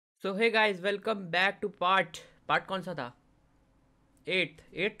सो hey guys, welcome back two part कौन सा था?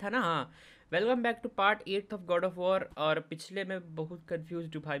 एट था ना। हाँ, welcome back two part 8 of God of war. और पिछले में बहुत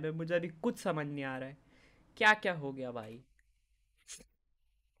कंफ्यूज हूँ भाई, मैं मुझे अभी कुछ समझ नहीं आ रहा है क्या क्या हो गया भाई।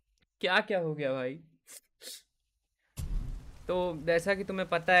 क्या क्या हो गया भाई। तो जैसा कि तुम्हें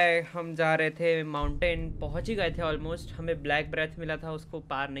पता है, हम जा रहे थे माउंटेन, पहुंच ही गए थे ऑलमोस्ट। हमें ब्लैक ब्रेथ मिला था, उसको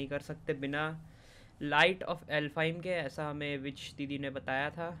पार नहीं कर सकते बिना लाइट ऑफ एल्फाइम के, ऐसा हमें विच दीदी ने बताया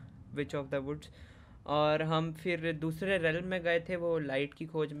था, विच ऑफ द वुड्स। और हम फिर दूसरे रेल में गए थे वो लाइट की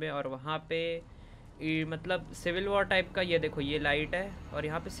खोज में, और वहाँ पे मतलब सिविल वॉर टाइप का, ये देखो ये लाइट है और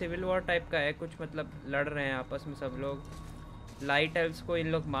यहाँ पे सिविल वॉर टाइप का है कुछ, मतलब लड़ रहे हैं आपस में सब लोग। लाइट एल्व्स को इन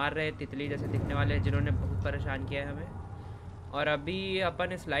लोग मार रहे हैं, तितली जैसे दिखने वाले हैं जिन्होंने बहुत परेशान किया है हमें। और अभी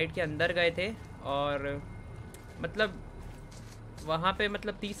अपन इस लाइट के अंदर गए थे, और मतलब वहाँ पे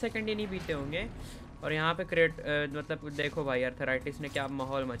मतलब 30 सेकंड ही नहीं बीते होंगे, और यहाँ पे मतलब देखो भाई, अर्थराइटिस ने क्या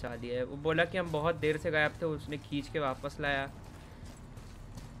माहौल मचा दिया है। वो बोला कि हम बहुत देर से गायब थे, उसने खींच के वापस लाया।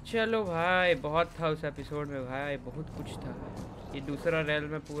 चलो भाई, बहुत था उस एपिसोड में भाई, बहुत कुछ था। ये दूसरा रेल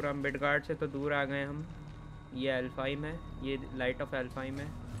में पूरा मिडगार्ड से तो दूर आ गए हम। ये एल्फाइम है, ये लाइट ऑफ एल्फाइम है,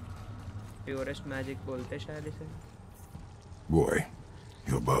 प्योरेस्ट मैजिक बोलते शायद इसे। Boy,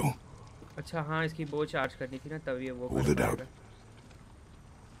 your bow. अच्छा हाँ, इसकी बो चार्ज करनी थी ना, तब ये वो कर Hold it out. पाएगा।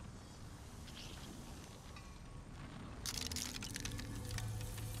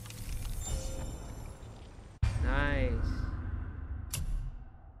 Nice,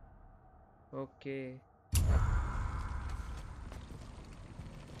 okay.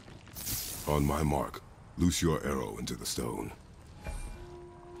 On my mark, loose your arrow into the stone.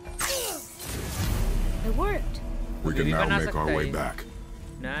 It worked. We can भी now बना make सकता our है way ये। back.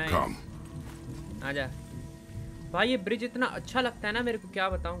 Nice, Come. आजा भाई। ये ब्रिज इतना अच्छा लगता है ना मेरे को, क्या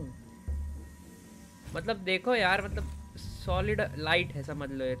बताऊं। मतलब देखो यार, मतलब सॉलिड लाइट है समझ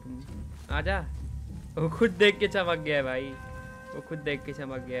लो ये तुम। आजा। वो खुद देख के चमक गया है भाई, वो खुद देख के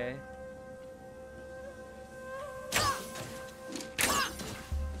चमक गया है।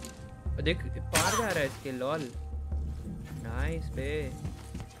 देख पार जा रहा है इसके, lol. Nice bay.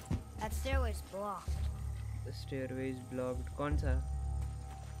 That stairway's blocked. Stairway is blocked, कौन सा?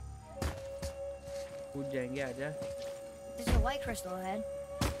 कूद जाएंगे, आजा। There's a white crystal ahead,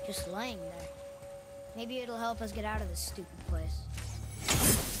 just laying there. Maybe it'll help us get out of this stupid place.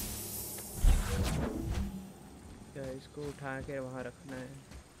 क्या इसको उठा के वहाँ रखना है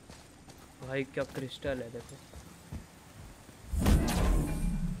भाई? क्या क्रिस्टल है देखो,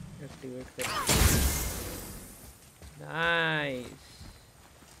 एक्टिवेट कर। नाइस।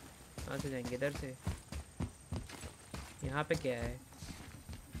 कहाँ से जाएंगे? इधर से। यहाँ पे क्या है?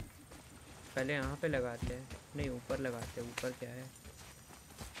 पहले यहाँ पे लगाते हैं, नहीं ऊपर लगाते हैं। ऊपर क्या है?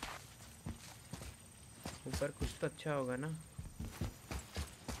 ऊपर कुछ तो अच्छा होगा ना।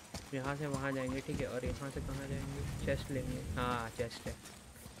 यहाँ से वहाँ जाएंगे, ठीक है। और यहाँ से कहाँ जाएंगे? चेस्ट लेंगे। हाँ चेस्ट है,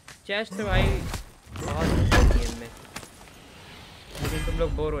 चेस्ट भाई बहुत गेम में, लेकिन तुम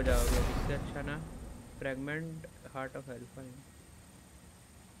लोग बोर हो जाओगे। इससे अच्छा ना fragment heart of एल्फाइन,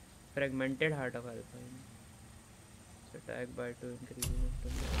 fragmented heart of एल्फाइन, attack by 2 increase.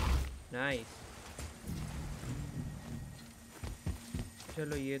 Nice.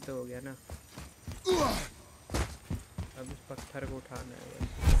 चलो ये तो हो गया ना। अब इस पत्थर को उठाना है बस।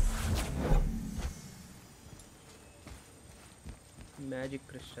 मैजिक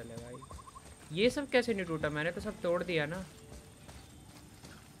क्रिस्टल है भाई। ये सब कैसे नहीं टूटा? मैंने तो सब तोड़ दिया ना।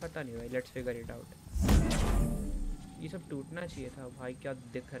 पता नहीं भाई, लेट्स फिगर इट आउट। ये सब टूटना चाहिए था भाई। क्या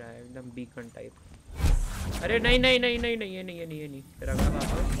दिख रहा है एकदम बीकन टाइप। अरे नहीं नहीं नहीं नहीं नहीं, ये नहीं, ये नहीं, ये नहीं। रगा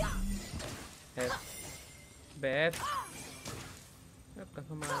वापस बैफ। अब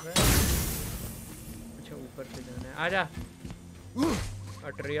कहाँ मार रहा है? अच्छा ऊपर से जाना है, आजा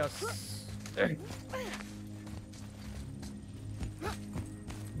अट्रियस।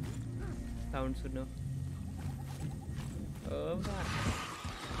 साउंड सुनो। ओ भाई,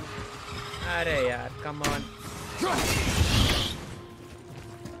 अरे यार कम ऑन।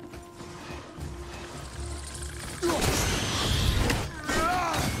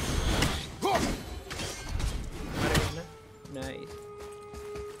 नाइस।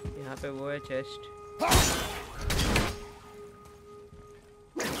 यहाँ पे वो है चेस्ट।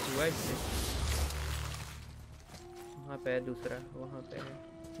 वहाँ पे है दूसरा, वहाँ पे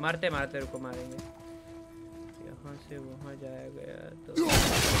है। मारते मारते रुको, मारेंगे। यहाँ से वहाँ जाया गया तो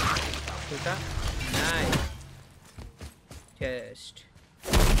टूटा। Nice chest.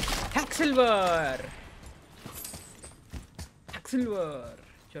 हैक्सिल्वर, हैक्सिल्वर।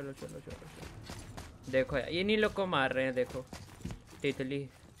 चलो चलो चलो चलो। देखो यार, इन्हीं लोग को मार रहे हैं देखो। तितली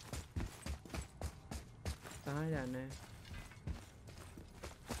कहाँ जाना है?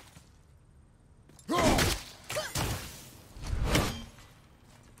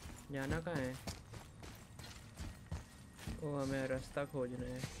 जाना कहाँ है? ओ हमें रास्ता खोजना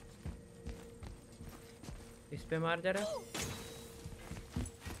है। इस पे मार जरा।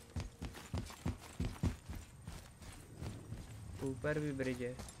 ऊपर भी ब्रिज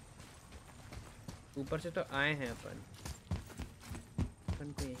है। ऊपर से तो आए हैं अपन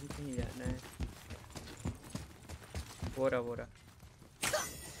को यहीं कहीं जाना है। वो रहा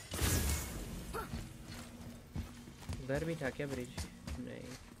उधर भी था क्या ब्रिज? नहीं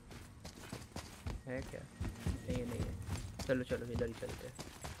है क्या? नहीं है। चलो इधर ही चलते हैं।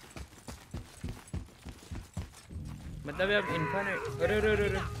 मतलब अब इन्फिनिट।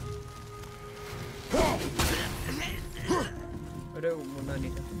 अरे वो मुन्ना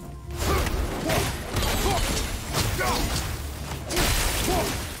नहीं था।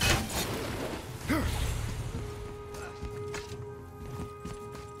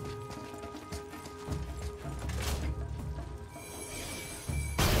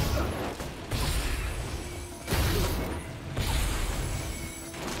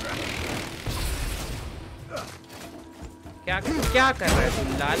 क्या कर रहा है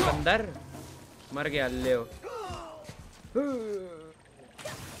तू लाल बंदर? मर गया ले हो।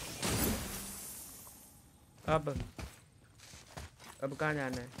 अब कहाँ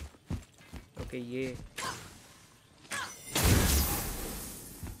जाना है? ओके ये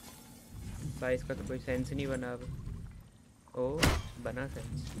भाई इसका तो कोई सेंस नहीं बना अब। ओ बना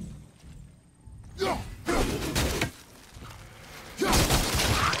sense.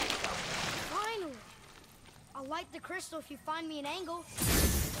 I'll light the crystal if you find me an angle.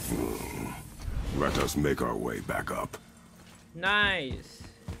 Let us make our way back up. Nice.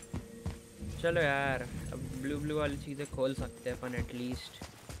 चलो यार अब ब्लू वाली चीज़ें खोल सकते हैं अपन एटलीस्ट।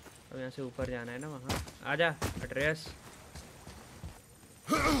 अब यहाँ से ऊपर जाना है ना वहाँ। आजा एड्रेस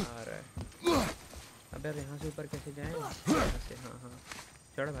आ रहा है। अब यहाँ से ऊपर कैसे जाएं? यहाँ से हाँ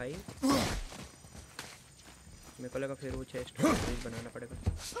चढ़ भाई। मेरे को लगा फिर वो चेस्ट बनाना पड़ेगा।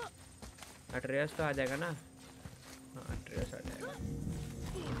 एड्रेस तो आ जाएगा ना? हाँ एड्रेस आ जाएगा।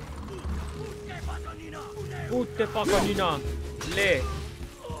 उत्ते पाकानीना ले।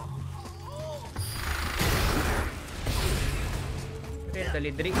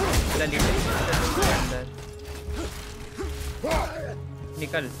 दलिद्री अंदर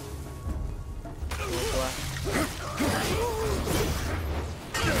निकल।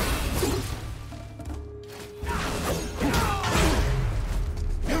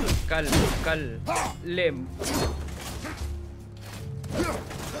 कल ले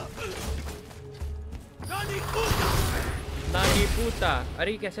नानी पूता।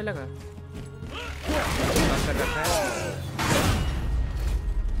 अरे कैसे लगा? कर रखा है।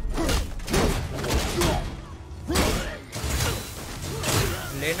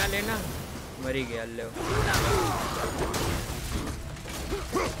 लेना मरी गया ले।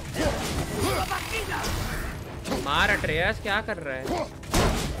 मार अट्रेयस क्या कर रहा है?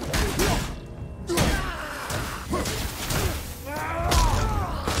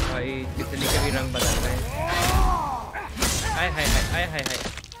 भाई तितली के भी रंग बदल रहे हैं। हाय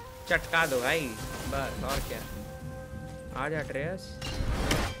चटका दो भाई बस और क्या। आज अट्रेयस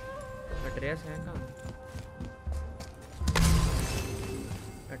है कहाँ?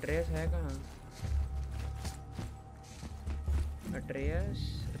 एड्रेस है कहाँ? एड्रेस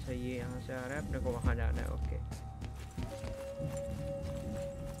अच्छा ये यहाँ से आ रहा है। अपने को वहाँ जाना है। ओके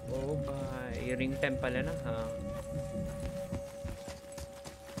ओ भाई ये रिंग टेम्पल है ना? हाँ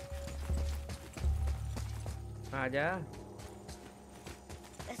आजा।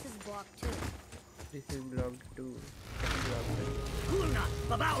 This is block 2. This is block 2.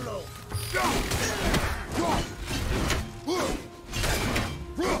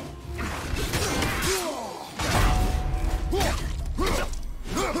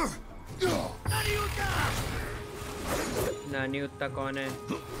 नानी उत्ता कौन है?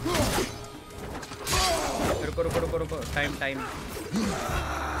 रुको टाइम।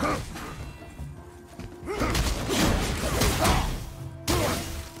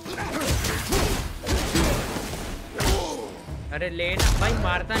 अरे लेना भाई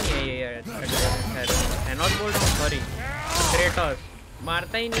मारता नहीं है ये। नॉट बोल रहा हूँ सॉरी। क्रेटोस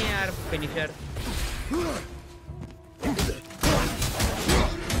मारता ही नहीं है यार फिनिशर।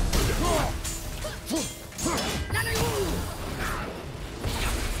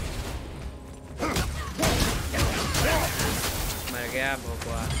 मर गया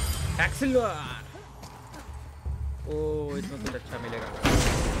भोकवा। ओ इसमें कुछ अच्छा मिलेगा।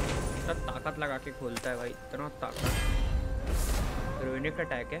 इतना ताकत लगा के खोलता है भाई। इतना ताकत। रूनिक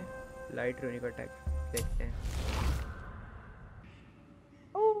अटैक है। लाइट रूनिक अटैक देखते हैं।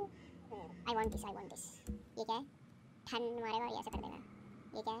 I want this. ये क्या है? ठन मारेगा और ये ऐसा कर देगा।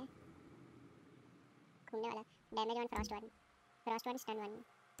 ये क्या है? घूमने वाला। Damage on Frost 1 stun 1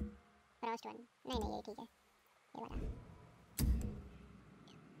 Frost 1 नहीं ये ठीक है ये वाला।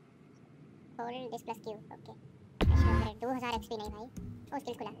 Hold this plus Q okay. 2000 XP नहीं भाई। ओ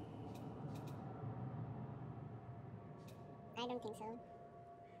स्किल खुला। I don't think so.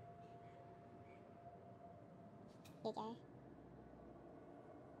 ये क्या है?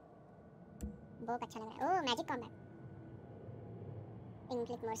 बहुत अच्छा लग रहा है। ओह मैजिक कॉम्बैट।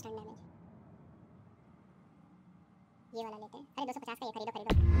 इनक्लिक मोर स्टन डैमेज। ये वाला लेते हैं। अरे 250 का ये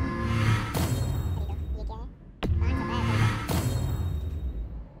खरीदो। ये क्या है? 500 का है खरीदो।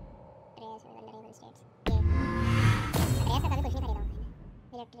 ट्रेस वल्नरेबल स्टेट्स ये ट्रेस का कभी कुछ नहीं खरीदा मैंने।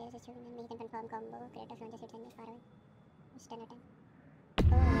 मेरा ट्रेस अचीवमेंट नहीं can confirm combo creator launch set and far away stun attack.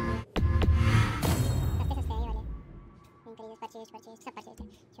 ओह ये सस्ते हैं ये वाले। इंक्रीज परचेज सब परचेज है।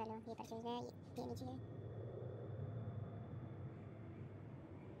 चलो ये परचेज है ये नीचे है।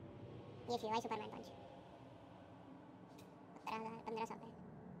 ये फ्यूआई सुपरमैन पंच 1500 का है।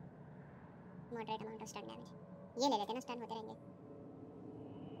 Moderate amount of stun damage ये ले लेते हैं ना स्टन होते रहेंगे।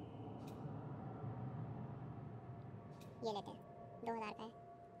 ये लेते हैं 2000 का है।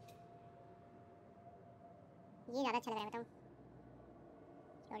 ये ज़्यादा अच्छा लग रहा है बताऊँ।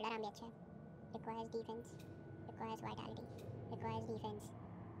 शोल्डर आर्म भी अच्छा है। Requires defence requires vitality requires defence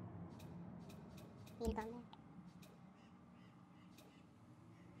heal combat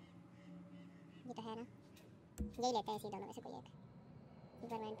ये तो है ना। यही लेते हैं इसी दोनों में से कोई एक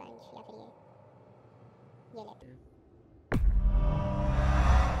सुपरमैन पंच या फिर ये लेते हैं।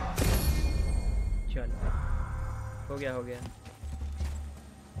 चल हो गया ओके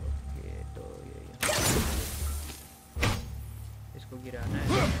तो ये इसको गिराना है।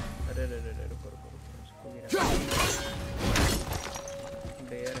 अरे रुको इसको गिराना है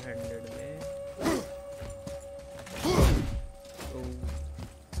बेयर हैंडेड में।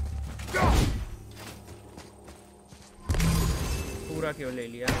 पूरा क्यों ले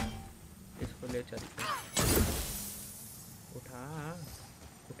लिया? इसको ले चलते।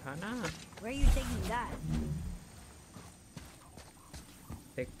 उठाना। Where are you taking that?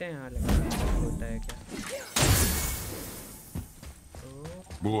 देखते हैं हाल होता है क्या।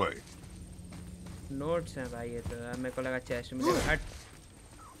 Boy. नोट्स हैं भाई ये तो। मेरे को लगा चेस्ट में हट।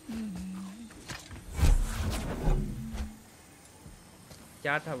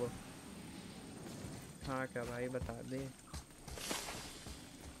 क्या था वो? हाँ क्या भाई बता दे।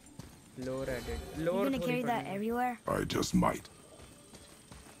 Lower added. Lower. You gonna carry that everywhere? I just might.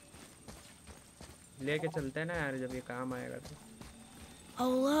 लेके चलते हैं ना यार जब ये काम आएगा तो।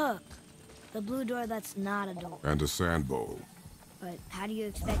 Oh look, the blue door that's not a door. And a sand bowl. But how do you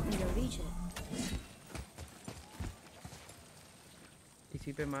expect me to reach it?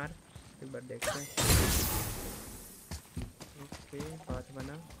 इसी पे मार एक बार देखते हैं। ओके पाथ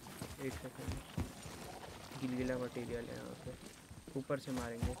बना। एक सेकंड गिलगिला मटेरियल है यहाँ पे। ऊपर से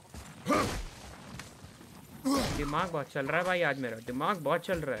मारेंगे। दिमाग बहुत चल रहा है भाई आज मेरा। दिमाग बहुत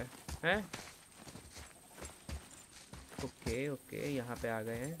चल रहा है। ओके यहाँ पे आ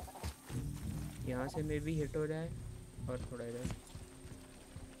गए हैं। यहाँ से मे भी हिट हो जाए और थोड़ा इधर।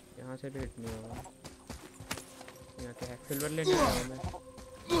 यहाँ से भी हिट नहीं होगा। यहाँ के हैक सिल्वर लेने आया मैं।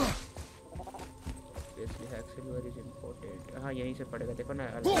 Hack silver is important. हाँ यहीं से पड़ेगा देखो ना।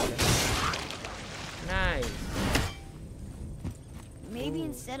 Nice. Maybe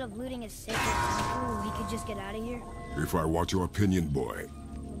instead of looting a sacred temple, we could just get out of here? If I want your opinion, boy,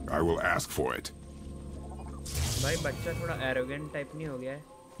 I will ask for it. भाई बच्चा थोड़ा एरोगेंट टाइप नहीं हो गया है?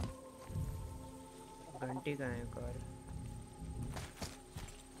 घंटी कहाँ है कार?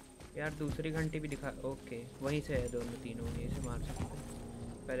 यार दूसरी घंटी भी दिखा। ओके वहीं से है दोनों तीनों यहीं से मार सकते हैं।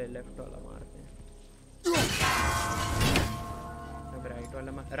 पहले लेफ्ट वाला मारते हैं। अब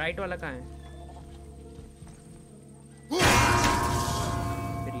राइट वाला कहाँ है?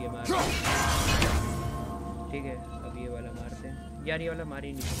 फिर ये मार। ठीक है अब ये वाला मारते हैं। यार ये वाला मार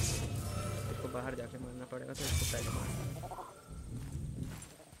ही नहीं सकते। इसको बाहर जाके मारना पड़ेगा तो इसको पहले मारना।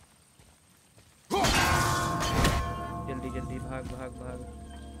 जल्दी भाग।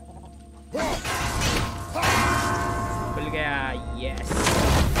 खुल गया यस।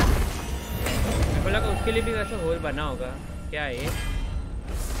 मेरे को लगा उसके लिए भी वैसे होल बना होगा। क्या है ये?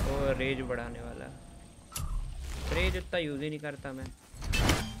 वो रेज बढ़ाने वाला। रेज उतना यूज ही नहीं करता मैं।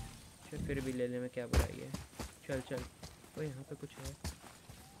 फिर भी लेने में क्या बुराई है। चल ओ यहाँ पे कुछ है।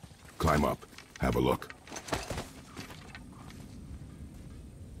 Climb up. Have a look.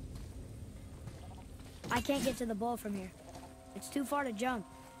 I can't get to the bowl from here. It's too far to jump.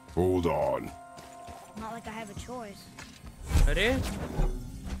 Hold on. Not like I have a choice.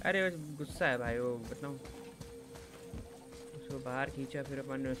 अरे गुस्सा है भाई वो बताऊँ। उसको बाहर खींचा, फिर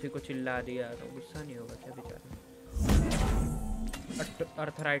अपन ने उसी को चिल्ला दिया, तो गुस्सा नहीं होगा क्या बेचारा?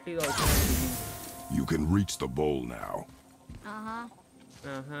 Arthritis also. You can reach the bowl now.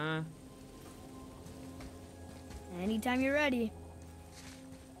 Anytime you're ready.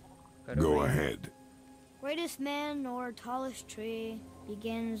 Go ahead. Greatest man or tallest tree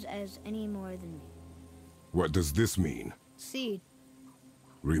begins as any more than me. What does this mean? Seed.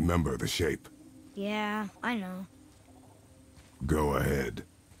 Remember the shape. Yeah, I know. Go ahead.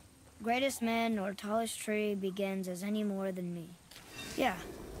 Greatest man or tallest tree begins as any more than me. Yeah,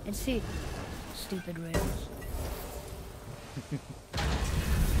 it's seed. Stupid riddles.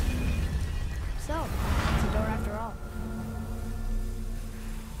 So, it's a door after all.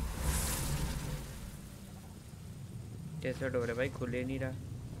 कैसा door है भाई? खुले नहीं रहा।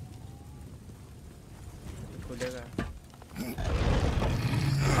 खुलेगा।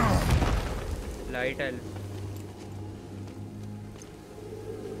 Light है।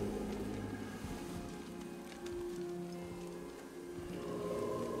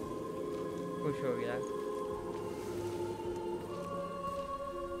 खुश हो गया।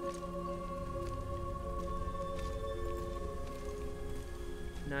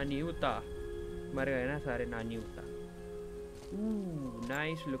 नानी उता मर गए ना सारे। नानी उता।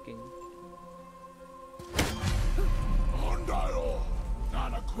 Nice looking.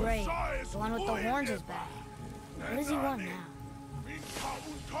 Great. The one with the horns is back. What does he want now?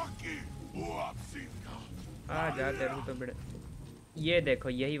 जा तेरे तो बड़े। ये देखो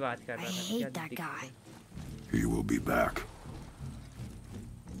यही बात कर रहा था। I hate that guy. He will be back.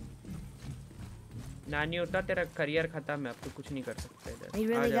 नानी होता तेरा करियर खत्म है, अब तो कुछ नहीं कर सकते इधर। We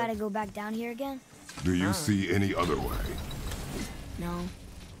really gotta go back down here again? Do you see any other way? No.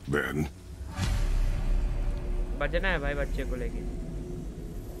 Then बजना है भाई बच्चे को लेके।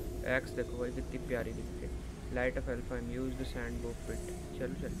 एक्स देखो भाई कितनी प्यारी दिखती है। Light of एल्फाइम use the sand बो पिट।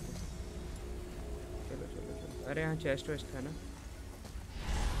 चलो चलते। चलो चलो चलो। अरे यहाँ चेस्ट वेस्ट था ना।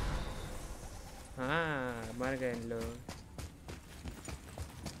 हाँ मर गए इन लोग।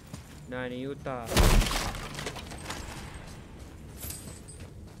 नानी उता।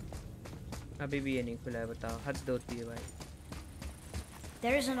 अभी भी ये नहीं खुला है, बताओ। हद होती है भाई।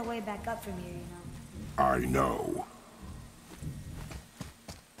 There isn't a way back up from here, you know. I know.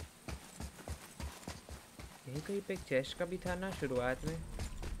 यही कहीं पे एक चेस्ट का भी था ना शुरुआत में।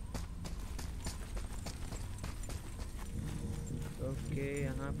 ओके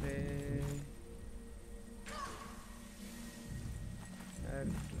यहाँ पे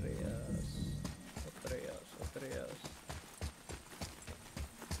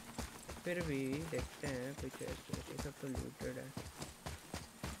फिर भी देखते हैं कोई चेस्ट। ये सब तो लूटेड है।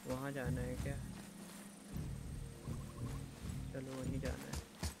 वहाँ जाना है क्या? चलो वहीं जाना है।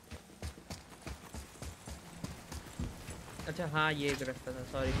 अच्छा हाँ ये एक रास्ता था।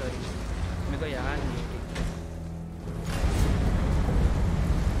 सॉरी मेरे को याद नहीं है।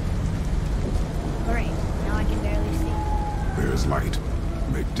 Great. Now I can barely see. There's light.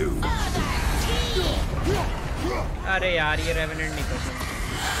 Make do. अरे यार ये रेवेनेंट नहीं पसंद।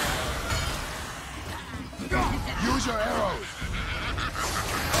 Use your arrows.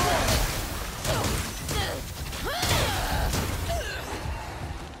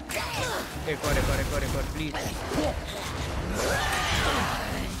 एक और प्लीज।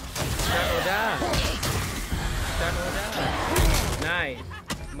 स्टार्ट हो जा। नाइस।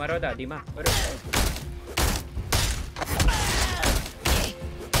 मरो दादी माँ।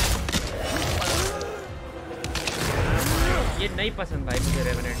 ये नहीं पसंद भाई मुझे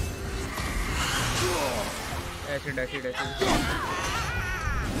रेवेनेंट। एसिड।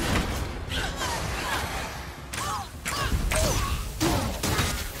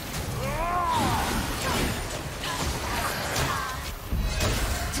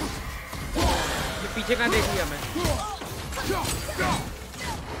 पीछे कहाँ देख लिया मैं?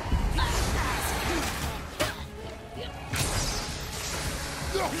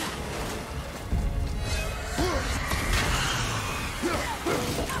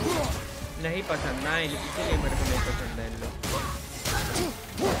 नहीं पसंद ना, इसीलिए मेरे को नहीं पसंद है इन लोग।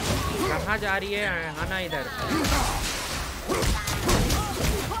 कहाँ जा रही है? आना इधर।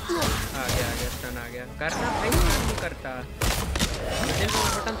 आ गया स्टन आ गया। करना भाई, नहीं करता।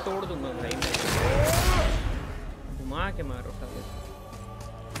 बटन तोड़ दूंगा भाई मैं। घुमा के मारो साले।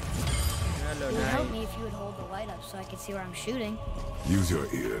 It would help me if you would hold the light up so I could see where I'm shooting. Use your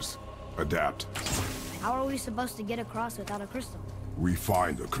ears. Adapt. How are we supposed to get across without a crystal? We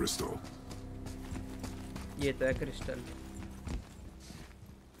find a crystal. ये तो है crystal.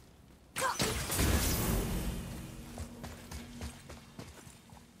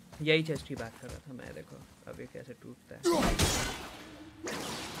 यही chest की बात कर रहा था मैं। देखो अब ये कैसे टूटता है।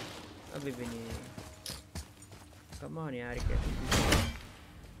 अभी भी नहीं। कम ऑन यार कैसे।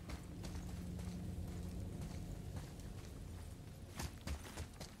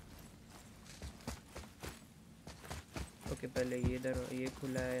 ओके पहले ये ये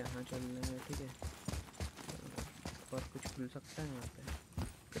खुला है, यहाँ चलना है। ठीक है और कुछ खुल सकता है वहाँ पे?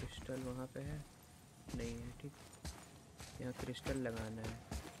 क्रिस्टल वहाँ पे है नहीं है। ठीक यहाँ क्रिस्टल लगाना है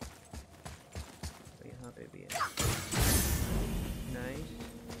तो यहाँ पे भी है। नाइस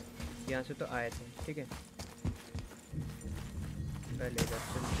यहाँ से तो आए थे। ठीक है पहले इधर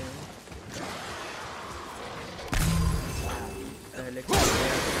चलते हैं। पहले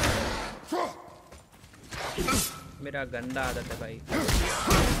मेरा गंदा आदत है भाई।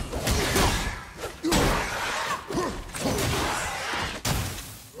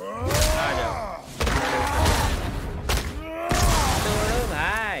 आ जाओ तोड़ो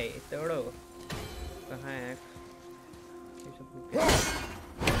भाई तोड़ो। कहाँ है ये सब?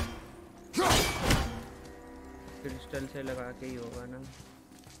 क्रिस्टल से लगा के ही होगा ना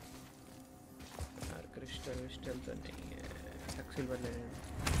यार। क्रिस्टल विस्टल तो नहीं है। सिल्वर ले लेना।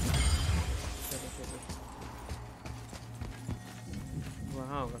 चलो चलो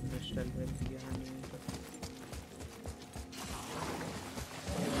वहाँ होगा क्रिस्टल पे। यहाँ नहीं है।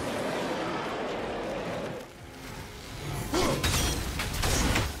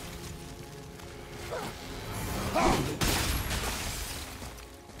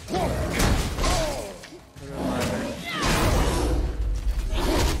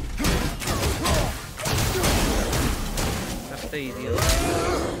 तो इजी हो।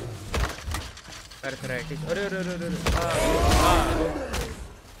 अर्थराइटिस। अरे अरे अरे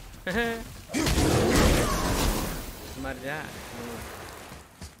मर जा।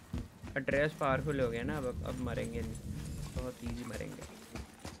 एड्रेस पावरफुल हो गया ना। अब मरेंगे नहीं। बहुत इजी मरेंगे।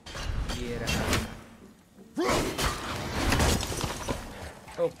 ये रहा।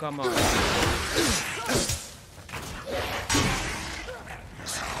 ओ come on.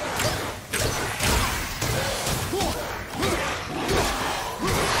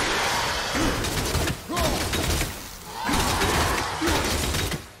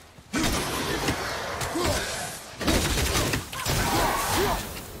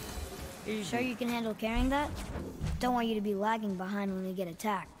 Sure you can handle carrying that? Don't want you to be lagging behind when we get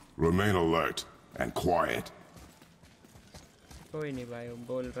attacked. Remain alert and quiet. कोई नहीं भाई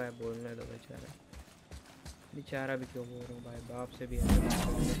बोल रहा है बोलने दो बेचारा। बेचारा भी क्यों बोल रहा हूँ भाई। बाप से भी ऐसे बात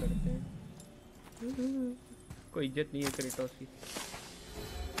करते हैं। कोई इज्जत नहीं है क्रेटोस की।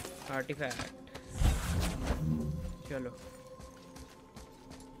 आर्टिफैक्ट चलो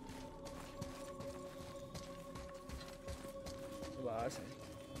बस है।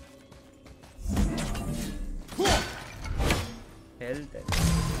 हेल्थ है।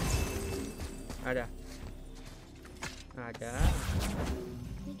 आजा आजा।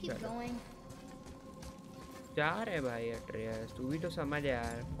 जा रहे भाई एड्रेस। तू भी तो समझ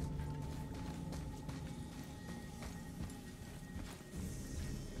यार।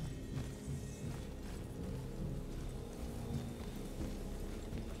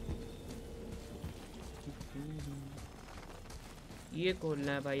 ये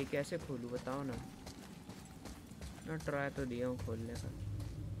खोलना है भाई। कैसे खोलूं बताओ ना। ना ट्राई तो दिया हूँ खोलने का।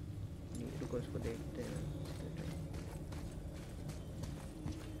 नीड को इसको देखते हैं।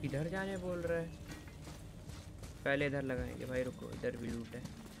 इधर जाने बोल रहा है। पहले इधर लगाएंगे भाई। रुको इधर भी लूट है।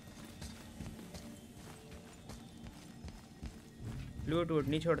 लूट वूट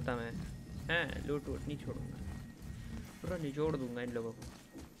नहीं छोड़ता मैं। हैं लूट वूट नहीं छोड़ूंगा। पूरा निचोड़ दूंगा इन लोगों को।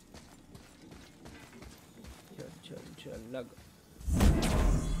 चल चल चल लग।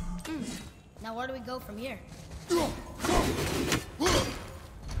 Now where do we go from here?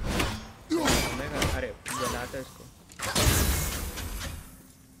 अरे जलाता इसको।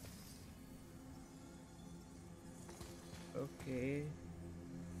 ओके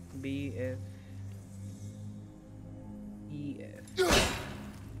BF EF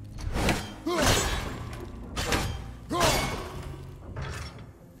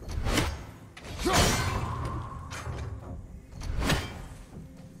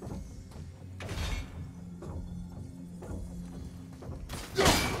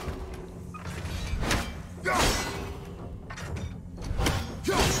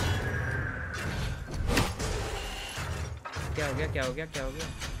क्या हो गया?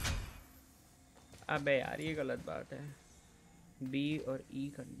 अबे यार ये गलत बात है। B और E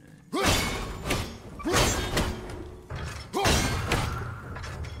करना है।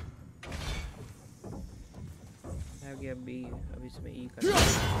 हो गया B। अब इसमें E करना है।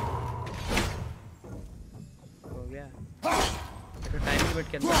 हो गया। तो टाइम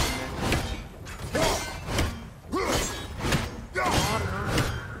मिनट के अंदर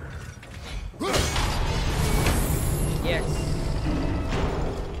यस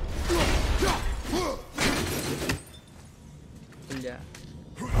खुल जा।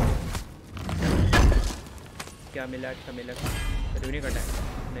 क्या मिला? अच्छा मिला नहीं कटा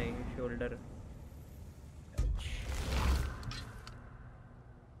नहीं शोल्डर।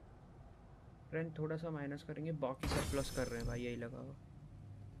 फ्रेंड थोड़ा सा माइनस करेंगे, बाकी सब प्लस कर रहे हैं भाई, यही लगा हुआ।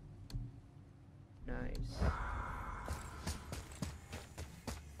 नाइस।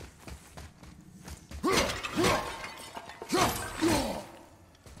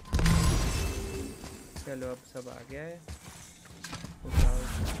 चलो अब सब आ गया है, उठाओ।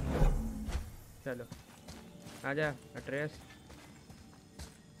 चलो आजा address.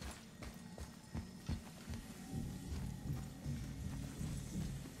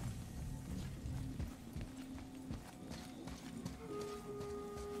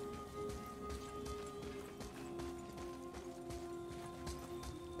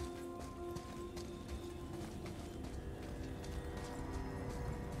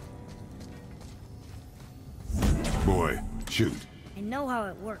 Boy, shoot. I know how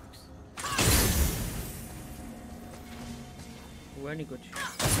it works. हुआ नहीं कुछ,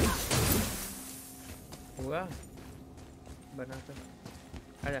 हुआ बना कर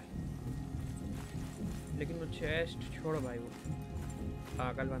आजा। लेकिन वो चेस्ट छोड़ो भाई, वो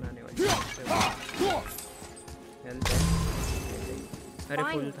पागल बनाने वाली हेल्थ। अरे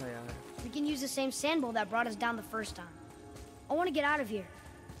फुल था यार। We can use the same sand bowl that brought us down the first time. I want to get out of here.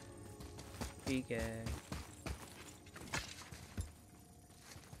 ठीक है,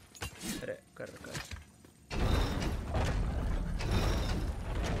 अरे कर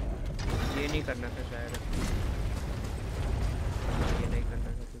ये नहीं करना था शायद, ये नहीं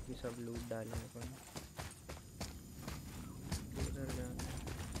करना था क्योंकि सब लूट डाले अपन। उधर जाना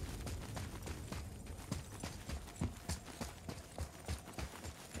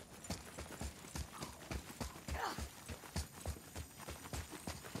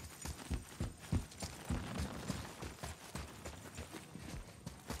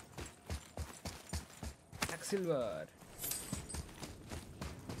सिल्वर।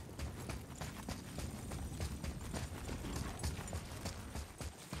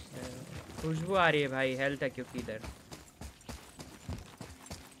 खुशबू आ रही है भाई, हेल्थ है क्योंकि इधर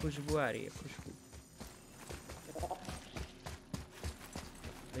खुशबू आ रही है, खुशबू।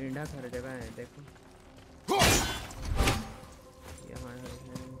 ढींढा हर जगह है, देखो यहाँ है।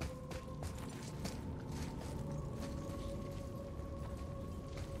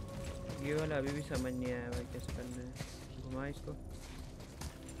 ये वाला अभी भी समझ नहीं आया भाई कैसे करना है। घुमा इसको,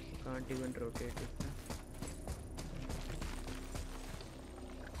 कांट इवन रोटेट इतना।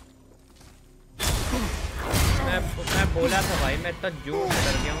 मैं बोला था भाई, मैं इतना जोर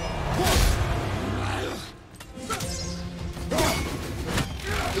कर गया हूँ।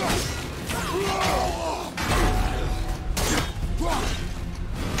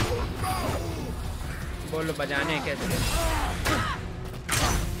 बोलो बजाने कैसे?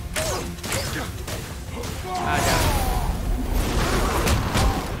 आजा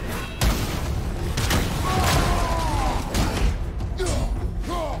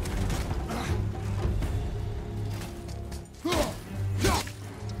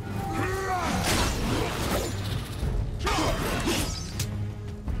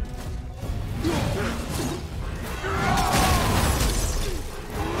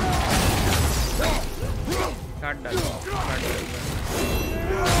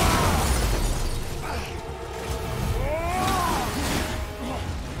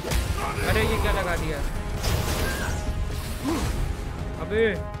अरे ये क्या लगा दिया? अबे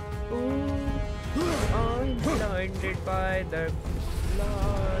I'm blinded by the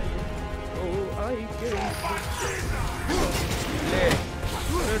light. Oh, I can't. ले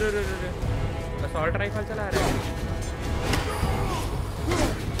असॉल्ट राइफल चला रहा है।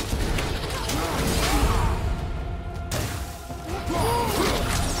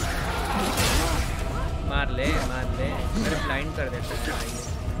 मार ले अरे ब्लाइंड कर देता है।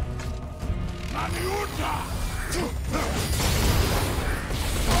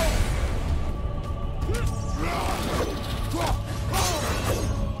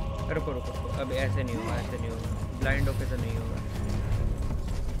 रुको अब ऐसे नहीं होगा, ब्लाइंड होके तो नहीं होगा,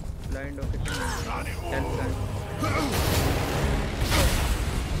 ब्लाइंड होके तो नहीं होगा।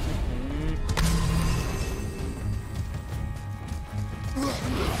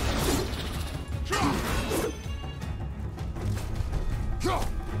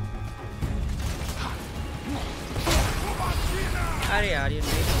 अरे यार ये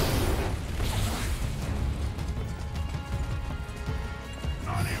नहीं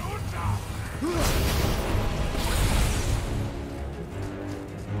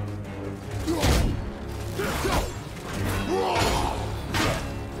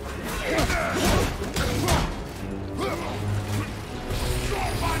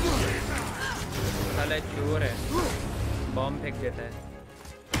साला चोर है, बॉम्ब फेंक देता है।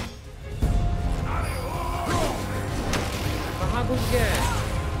 कहाँ घुस गया है?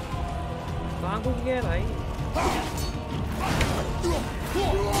 कहाँ घुस गया है भाई?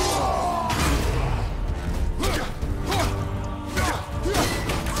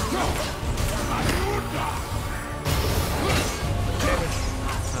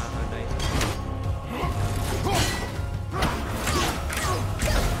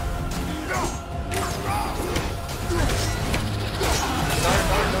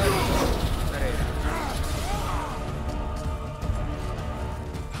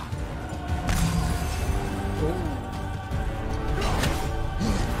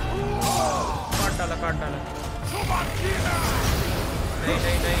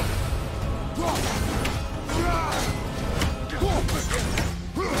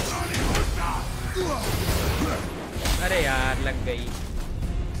 अरे यार लग गई।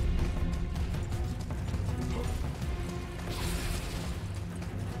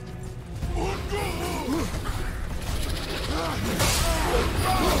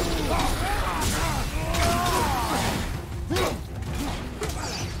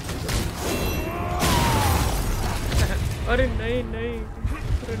 अरे नहीं नहीं,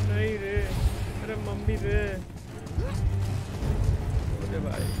 अरे नहीं रे, अरे मम्मी रे, अरे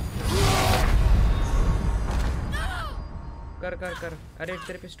भाई कर कर कर। अरे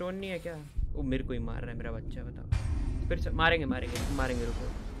तेरे पे स्टोन नहीं है क्या? वो मेरे को ही मार रहा है मेरा बच्चा, बताओ। फिर से मारेंगे मारेंगे मारेंगे, रुको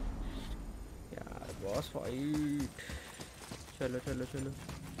यार, बॉस फाइट। चलो चलो चलो,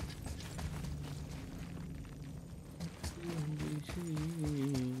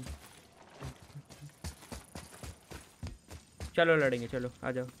 चलो लड़ेंगे, चलो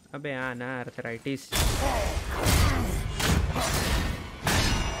आ जाओ। अबे हाँ ना, आर्थराइटिस।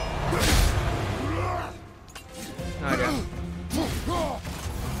 आ जा।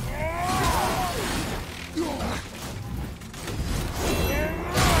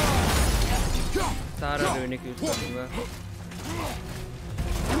 सारा यूनिक यूज करूंगा।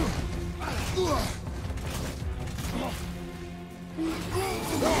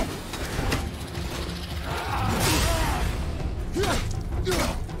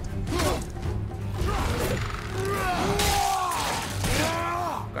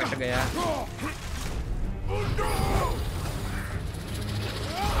 कट गया।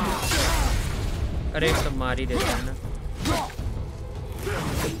 अरे सब मार ही देता है ना।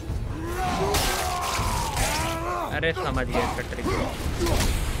 अरे समझ गया इसका ट्रिक।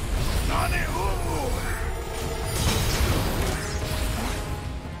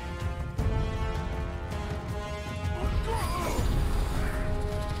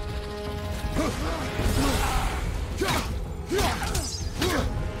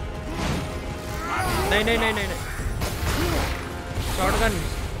 नहीं नहीं नहीं नहीं नहीं, शॉटगन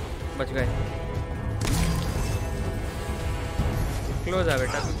बच गए। क्लोज आ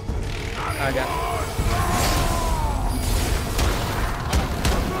बेटा, आ जा।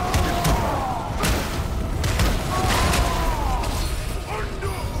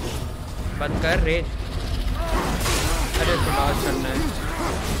 बंद कर रेज। अरे तो लॉस करना है।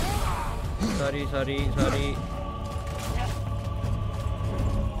 Sorry sorry sorry,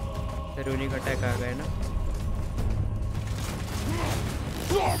 unique attack आ गए ना।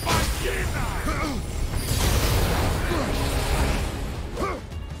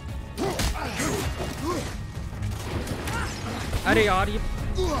 अरे यार ये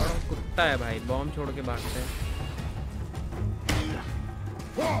कुत्ता है भाई, बॉम्ब छोड़ के भागता है।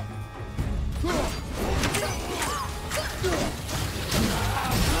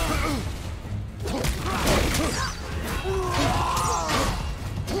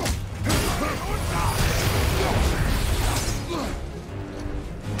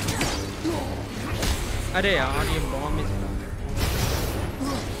 अरे यार ये बॉम्ब इसका।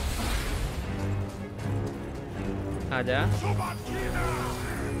 आजा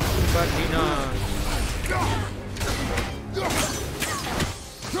बटीना।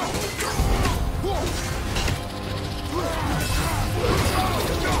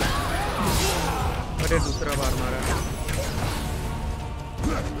 अरे दूसरा बार मारा।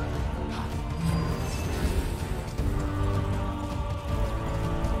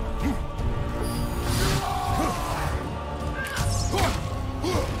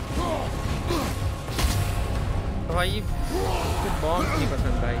 भाई बॉम्ब नहीं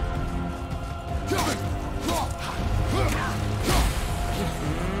पसंद भाई।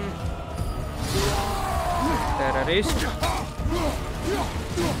 टेररिस्ट।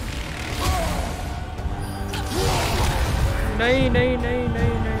 नहीं नहीं नहीं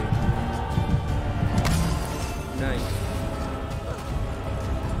नहीं नहीं नहीं,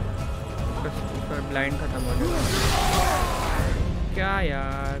 ब्लाइंड खत्म हो जाएगा। क्या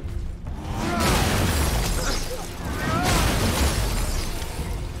यार,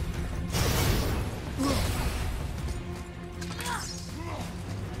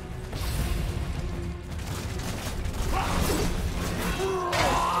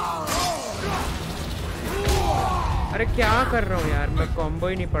 अरे क्या कर रहा हूँ यार, मैं कॉम्बो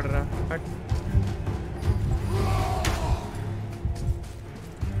ही नहीं पड़ रहा। हट।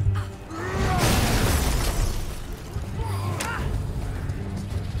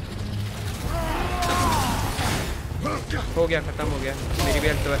 हो गया, खत्म हो गया। मेरी भी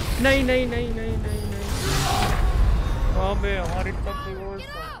हेल्थ तो है। नहीं नहीं नहीं नहीं नहीं नहीं, अबे यार इतना क्लोज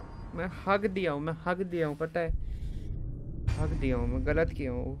था। मैं हग दिया हूँ, मैं हग दिया हूँ, पता है, हग दिया हूँ, मैं गलत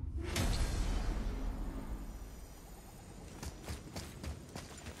किया हूँ।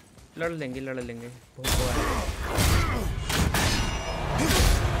 लड़ लेंगे, लड़ लेंगे, बहुत हुआ है।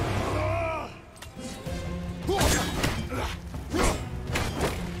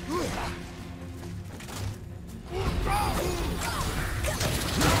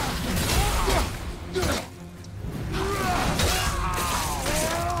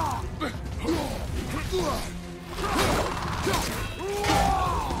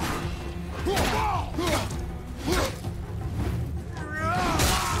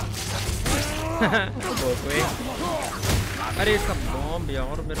 अरे इसका बॉम्ब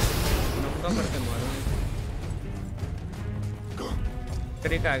यार, मेरे नंगा करके मारो।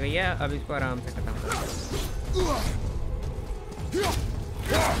 ट्रिक आ गई है, अब इसको आराम से खत्म कर।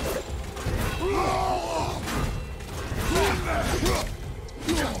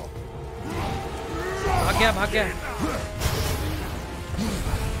 भाग गया, भाग गया।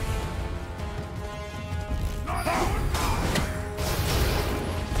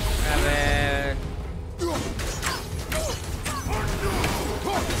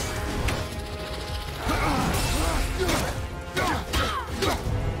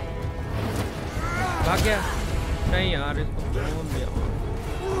 भाग गया। नहीं यार, इसको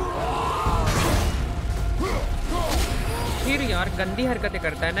फिर यार गंदी हरकतें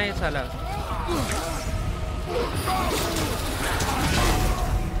करता है ना ये साला।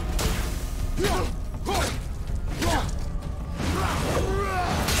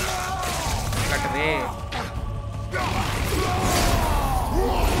 कट रे।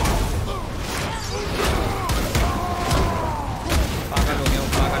 पागल हो गया हूँ,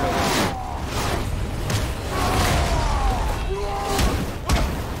 पागल हो गया।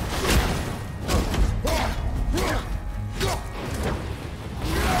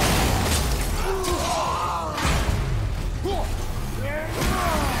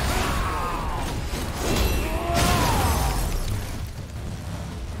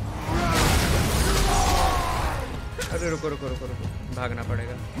 रुको रुको रुको रुको, भागना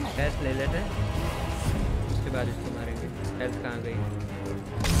पड़ेगा। हेल्थ ले लेते हैं, उसके बाद इसको मारेंगे। हेल्थ कहाँ गई?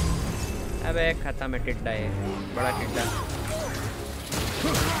 अबे खत्म है, टिड्डा है, बड़ा टिड्डा।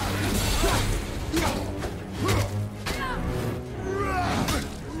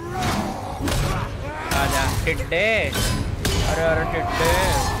 आजा टिड्डे, अरे अरे टिड्डे।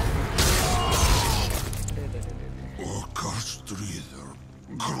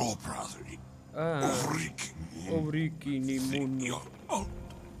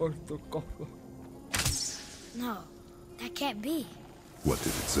 No, that can't be. What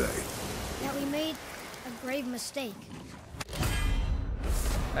did it say? That we made a grave mistake.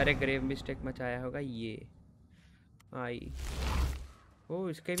 अरे ग्रेव मिस्टेक मचाया होगा ये। आई ओ,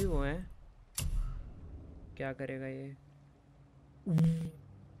 इसके भी वो हैं। क्या करेगा ये?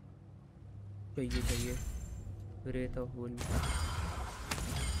 चाहिए चाहिए रे तो हुन।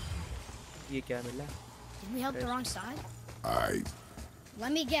 ये क्या मिला? Did we help the wrong side?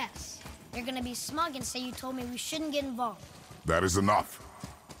 Let me guess. You're gonna be smug and say you told me we shouldn't get involved. That is enough.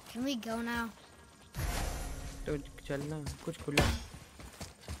 Can we go now? तो चलना, कुछ खुला,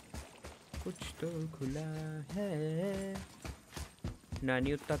 कुछ तो खुला है।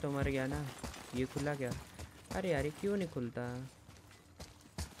 नानी उत्ता तो मर गया ना, ये खुला क्या? अरे यार ये क्यों नहीं खुलता?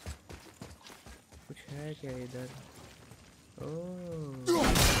 कुछ है क्या इधर? ओह,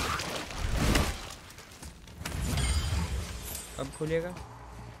 अब खुलेगा।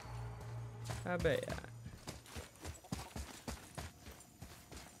 अबे यार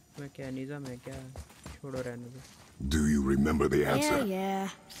मैकेनिज्म है क्या? छोड़ो रहने दो। Do you remember the answer?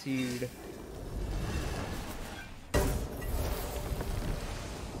 Yeah. Seed.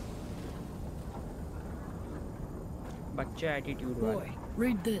 बच्चा एटीट्यूड वाला। Boy,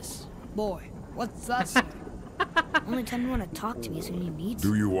 read this. Boy, what's that say? Only time you want to talk to me is when you need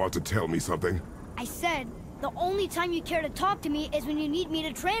Do you want to tell me something? I said the only time you care to talk to me is when you need me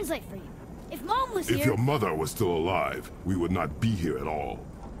to translate for you. If Mom was If here... your mother was still alive, we would not be here at all.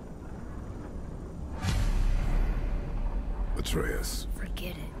 Atreus.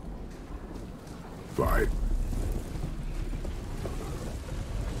 Forget it. Fine.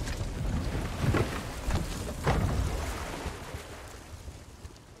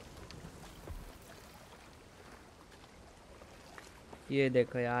 ये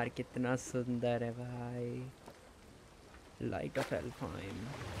देखो यार कितना सुंदर है भाई, light of एल्फाइम।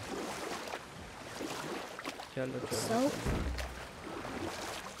 चलो So,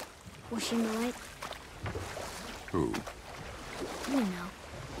 was she in the light? Who? You know.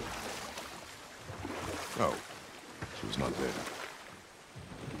 Oh. She was not there.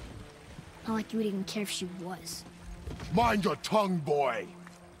 Not like you would even care if she was. Mind your tongue, boy!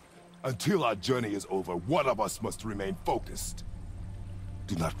 Until our journey is over, one of us must remain focused.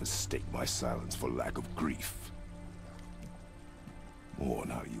 Do not mistake my silence for lack of grief. Mourn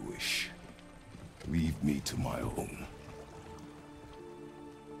how you wish. Leave me to my own.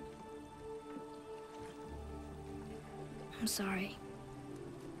 I'm sorry.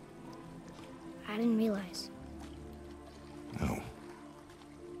 I didn't realize. No.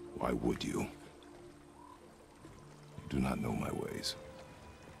 Why would you? You do not know my ways.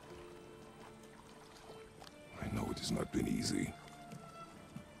 I know it has not been easy.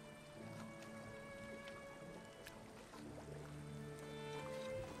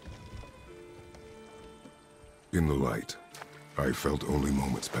 In the light, I felt only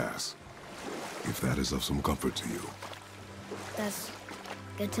moments pass. If that is of some comfort to you. That's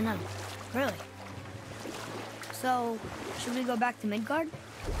good to know. Really. So, should we go back to Midgard?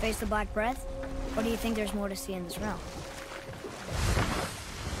 Face the Black Breath? Or do you think there's more to see in this realm?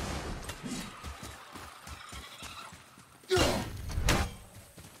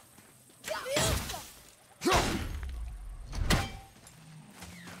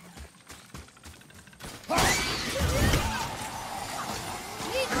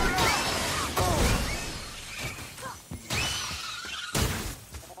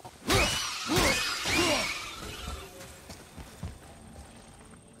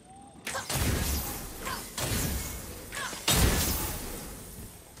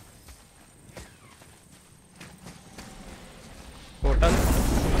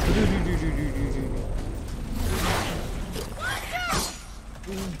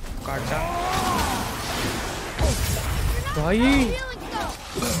 भाई ये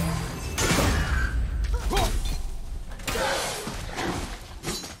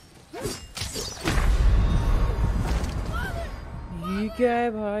क्या है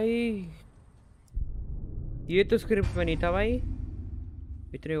भाई, ये तो script में नहीं था भाई।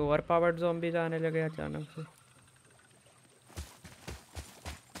 इतने ओवर पावर्ड ज़ॉम्बीज आने लगे अचानक से।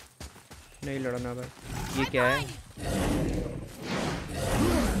 नहीं लड़ना भाई। ये क्या है?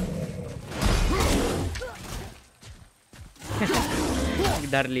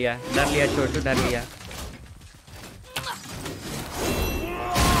 डर लिया छोटू, डर लिया।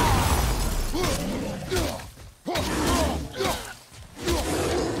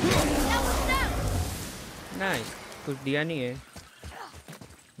 नहीं कुछ दिया नहीं है।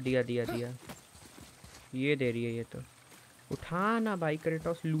 दिया ये दे रही है। ये तो उठा ना भाई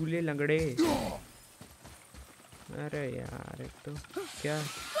क्रेटोस, लूले लंगड़े। अरे यार एक तो क्या,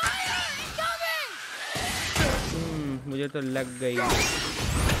 मुझे तो लग गई।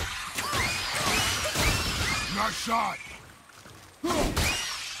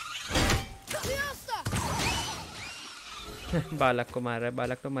 बालक को मार रहा है,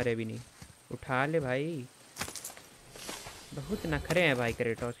 बालक तो मरे भी नहीं। उठा ले भाई, बहुत नखरे हैं भाई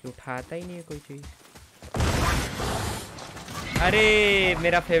क्रेटोस की, उठाता ही नहीं है कोई चीज। अरे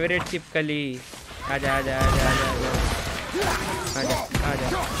मेरा फेवरेट चिपकली, आजा आजा आजा आजा आजा आजा आजा।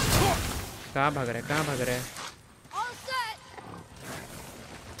 कहाँ भाग रहा है?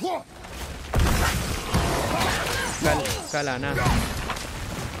 कल आना।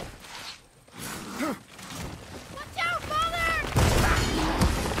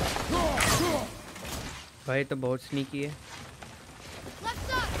 भाई तो बहुत स्नीकी है।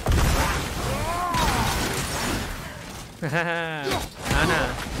 आना,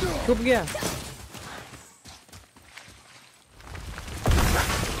 छुप गया।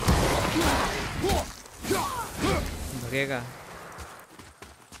 भगेगा।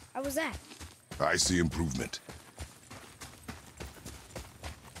 How was that? I see improvement.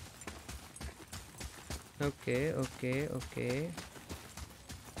 Okay.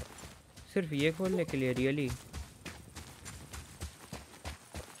 सिर्फ ये खोलने के लिए रियली?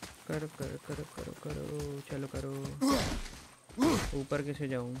 करो चलो करो। ऊपर कैसे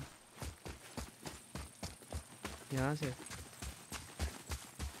जाऊं? यहाँ से?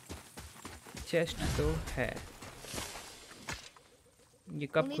 चेस्ट तो है, ये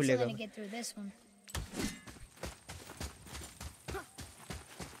कब We'll need खुलेगा? something to get through this one.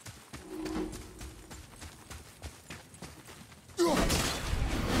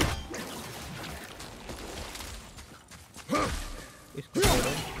 इसको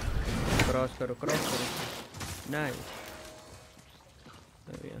छोड़ो, क्रॉस करो, क्रॉस करो। नाइस।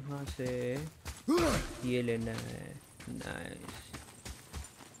 अब यहाँ से ये लेना है। नाइस।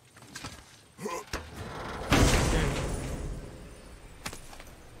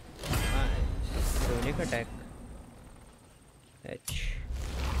 Sonic attack H.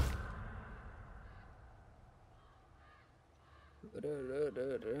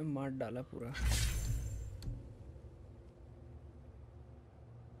 मार डाला पूरा।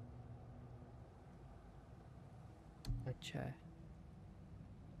 अच्छा है।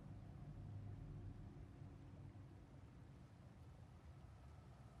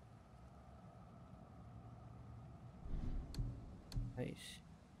 नाइस।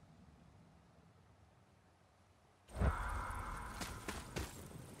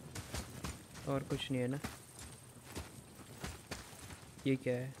 और कुछ नहीं है ना? ये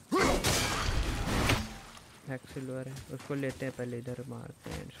क्या है? हैक सिल्वर है, उसको लेते हैं पहले, इधर मारते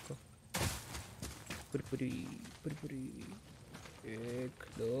हैं इसको। पुरपुरी पुरपुरी, 1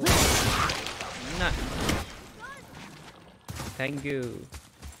 2 ना। Thank you.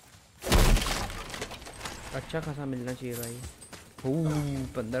 अच्छा खासा मिलना चाहिए भाई।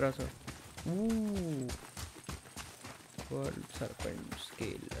 1500। World serpent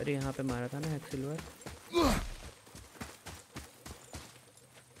scale. अरे यहाँ पे मारा था ना हैक सिल्वर।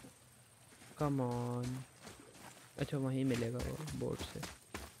 Come on. अच्छा वहीं मिलेगा वो बोर्ड से।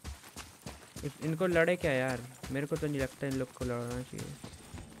 इनको लड़े क्या यार? मेरे को तो नहीं लगता इन लोग को लड़ना चाहिए।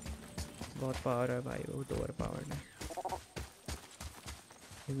 बहुत पावर है भाई, बहुत ओवर पावर्ड है।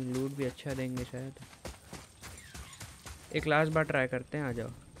 लेकिन लूट भी अच्छा देंगे शायद। एक लास्ट बार ट्राई करते हैं, आ जाओ।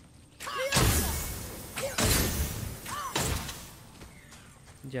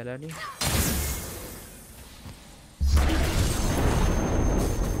 जला नहीं।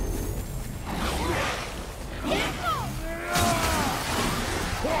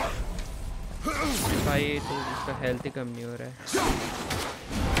 भाई तो इसका हेल्थ ही कम नहीं हो रहा है।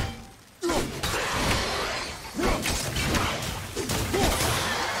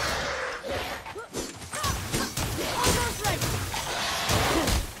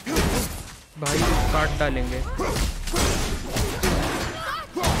 भाई काट डालेंगे।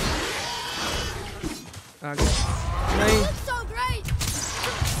 आगे नहीं।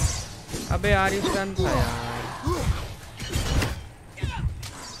 अबे यार इस टर्न था यार।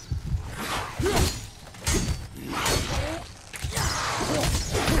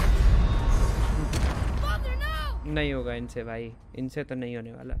 नहीं होगा इनसे भाई, इनसे तो नहीं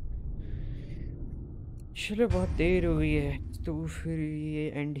होने वाला। चलो बहुत देर हो गई है तो फिर ये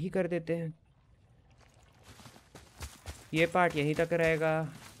एंड ही कर देते हैं। ये पार्ट यहीं तक रहेगा।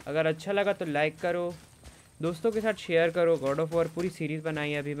 अगर अच्छा लगा तो लाइक करो, दोस्तों के साथ शेयर करो। गॉड ऑफ वॉर पूरी सीरीज़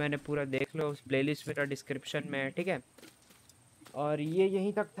बनाई है अभी मैंने, पूरा देख लो, उस प्लेलिस्ट मेरा डिस्क्रिप्शन में है, ठीक है। और ये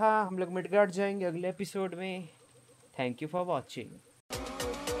यहीं तक था, हम लोग मिडगार्ड जाएंगे अगले एपिसोड में। Thank you for watching.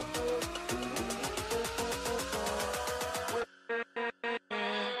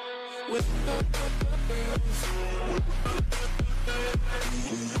 With